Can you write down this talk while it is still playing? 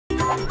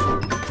In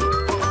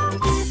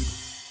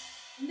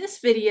this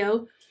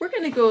video, we're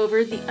going to go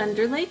over the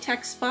Underlay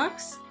text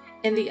box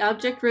and the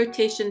object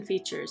rotation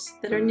features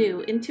that are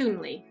new in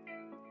Toonly.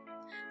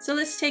 So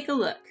let's take a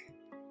look.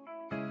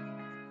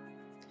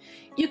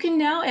 You can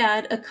now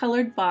add a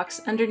colored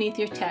box underneath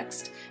your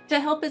text to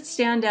help it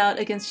stand out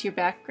against your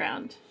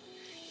background.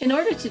 In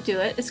order to do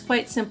it, it's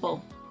quite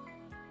simple.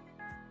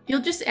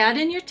 You'll just add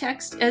in your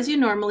text as you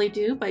normally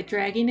do by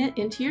dragging it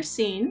into your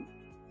scene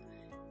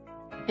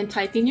and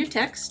typing your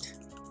text.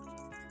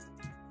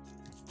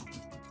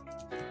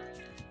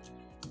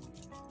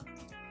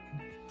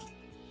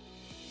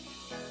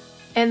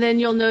 And then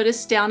you'll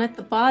notice down at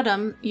the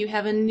bottom you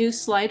have a new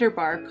slider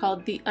bar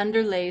called the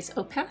Underlay's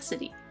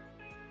opacity.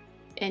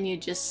 And you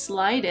just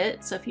slide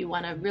it, so if you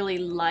want a really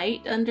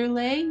light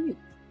underlay, you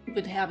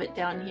would have it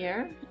down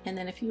here. And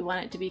then if you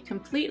want it to be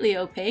completely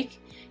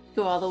opaque,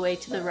 go all the way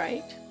to the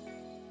right.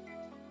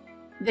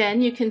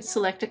 Then you can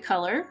select a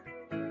color,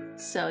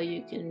 so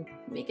you can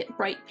make it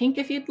bright pink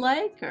if you'd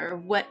like, or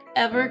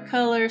whatever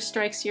color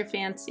strikes your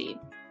fancy.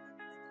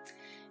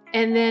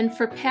 And then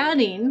for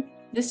padding,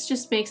 this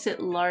just makes it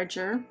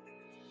larger,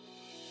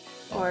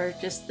 or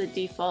just the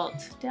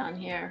default down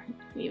here. You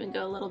can even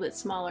go a little bit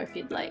smaller if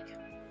you'd like.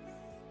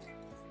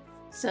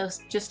 So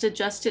just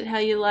adjust it how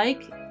you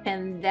like,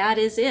 and that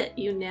is it.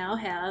 You now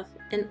have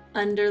an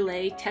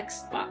Underlay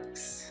text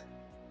box.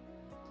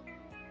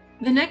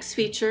 The next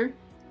feature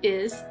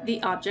is the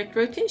object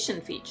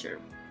rotation feature.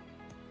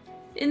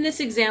 In this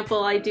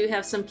example, I do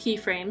have some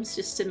keyframes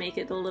just to make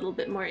it a little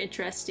bit more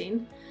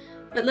interesting.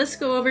 But let's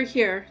go over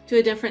here to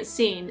a different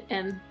scene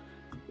and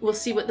we'll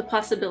see what the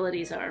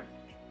possibilities are.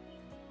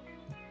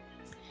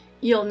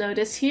 You'll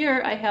notice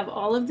here I have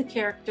all of the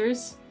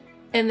characters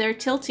and they're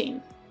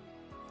tilting.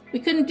 We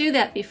couldn't do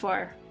that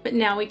before, but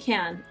now we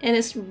can, and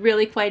it's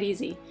really quite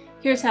easy.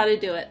 Here's how to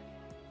do it.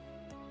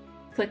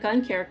 Click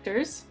on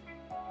Characters,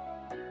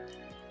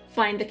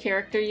 find the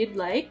character you'd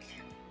like,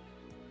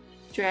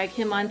 drag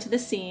him onto the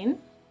scene,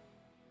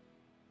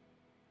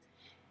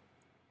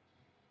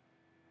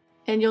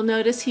 and you'll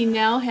notice he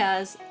now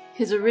has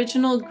his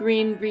original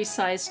green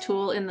resize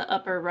tool in the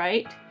upper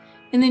right,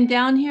 and then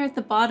down here at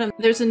the bottom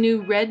there's a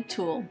new red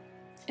tool,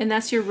 and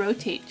that's your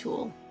rotate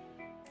tool.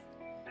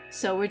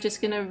 So we're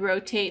just going to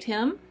rotate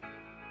him.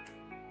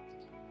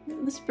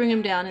 Let's bring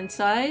him down in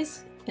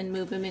size and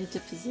move him into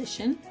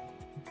position.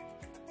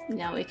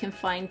 Now we can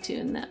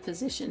fine-tune that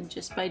position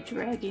just by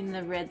dragging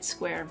the red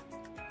square.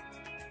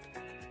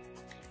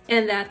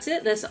 And that's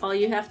it. That's all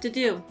you have to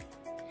do.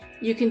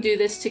 You can do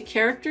this to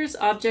characters,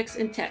 objects,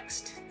 and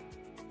text.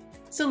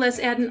 So let's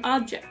add an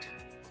object.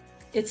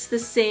 It's the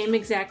same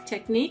exact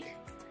technique.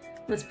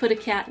 Let's put a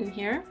cat in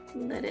here.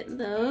 Let it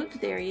load.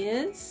 There he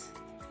is.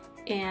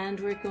 And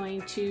we're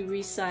going to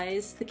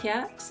resize the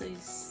cat so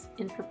he's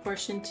in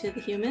proportion to the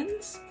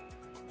humans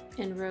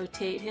and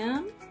rotate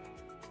him.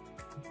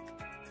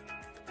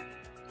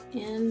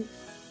 And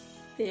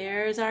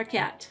there's our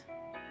cat.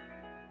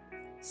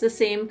 It's the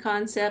same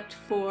concept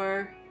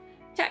for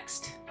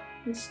text.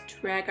 Let's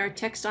drag our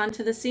text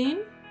onto the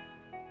scene.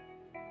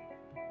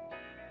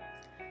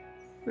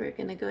 We're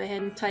going to go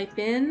ahead and type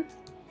in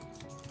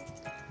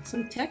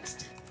some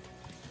text.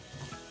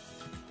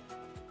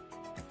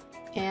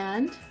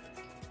 And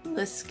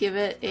let's give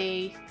it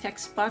a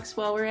text box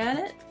while we're at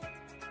it.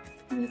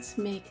 Let's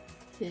make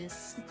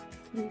this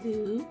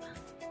blue.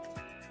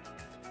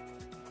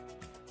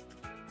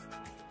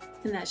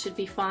 And that should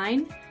be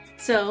fine.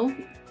 So,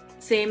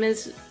 same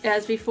as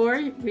before,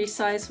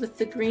 resize with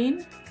the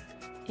green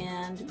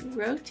and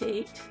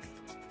rotate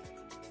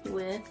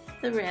with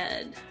the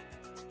red.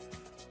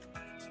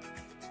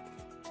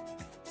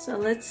 So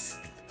let's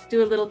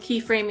do a little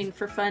keyframing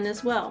for fun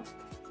as well.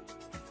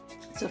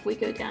 So if we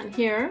go down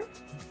here,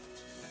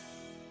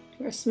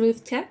 our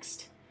smooth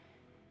text,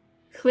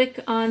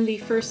 click on the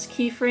first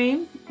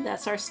keyframe,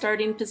 that's our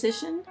starting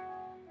position.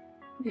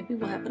 Maybe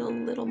we'll have it a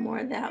little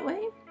more that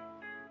way.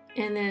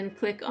 And then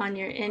click on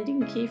your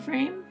ending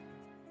keyframe.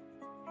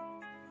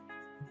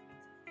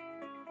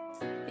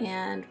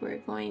 And we're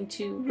going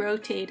to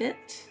rotate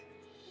it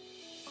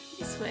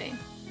this way.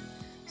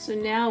 So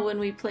now when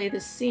we play the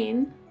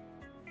scene,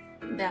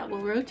 that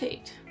will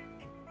rotate.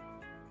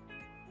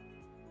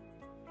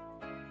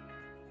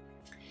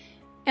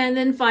 And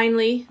then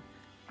finally,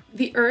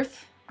 the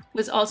earth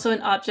was also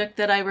an object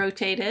that I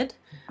rotated.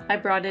 I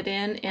brought it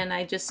in and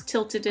I just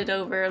tilted it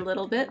over a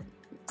little bit.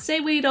 Say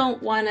we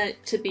don't want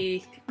it to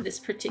be this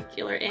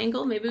particular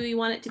angle, maybe we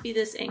want it to be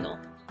this angle.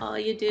 All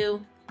you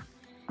do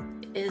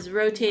is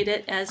rotate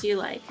it as you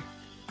like.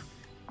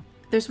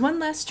 There's one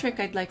last trick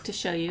I'd like to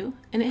show you,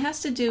 and it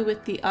has to do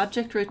with the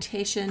object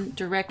rotation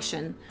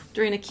direction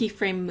during a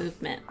keyframe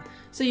movement.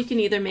 So you can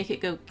either make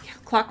it go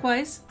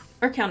clockwise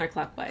or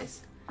counterclockwise.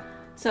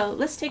 So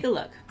let's take a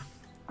look.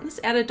 Let's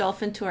add a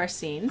dolphin to our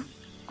scene.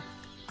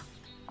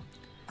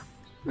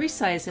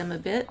 Resize him a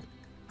bit.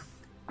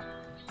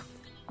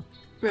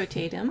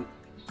 Rotate him.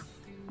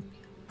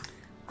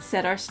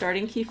 Set our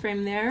starting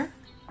keyframe there.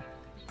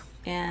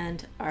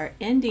 And our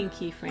ending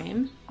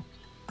keyframe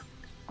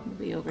will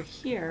be over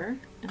here.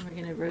 and we're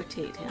going to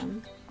rotate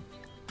him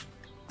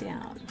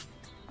down.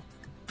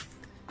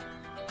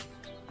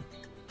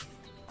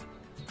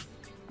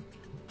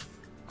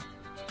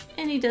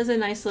 And he does a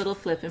nice little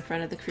flip in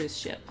front of the cruise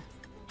ship.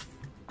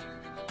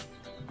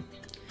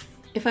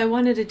 If I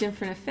wanted a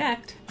different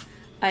effect,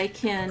 I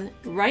can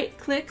right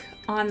click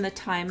on the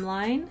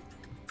timeline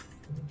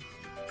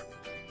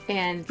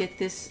and get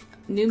this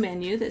new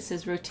menu that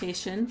says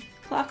rotation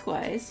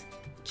clockwise,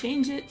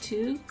 change it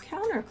to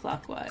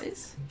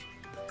counterclockwise,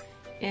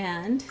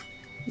 and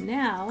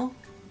now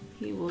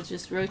he will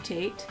just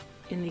rotate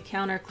in the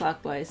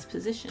counterclockwise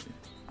position.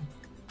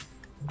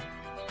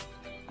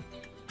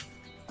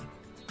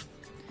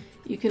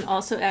 You can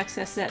also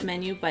access that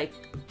menu by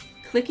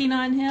clicking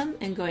on him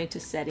and going to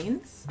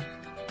Settings,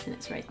 and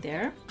it's right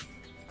there.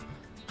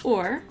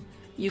 Or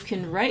you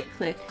can right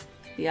click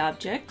the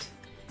object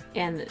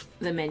and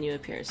the menu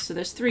appears. So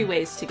there's 3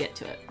 ways to get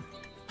to it.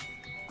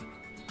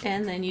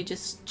 And then you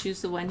just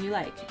choose the one you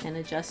like and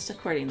adjust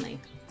accordingly.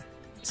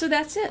 So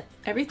that's it.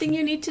 Everything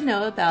you need to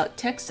know about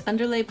text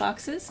underlay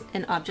boxes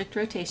and object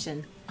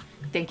rotation.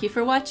 Thank you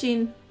for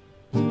watching.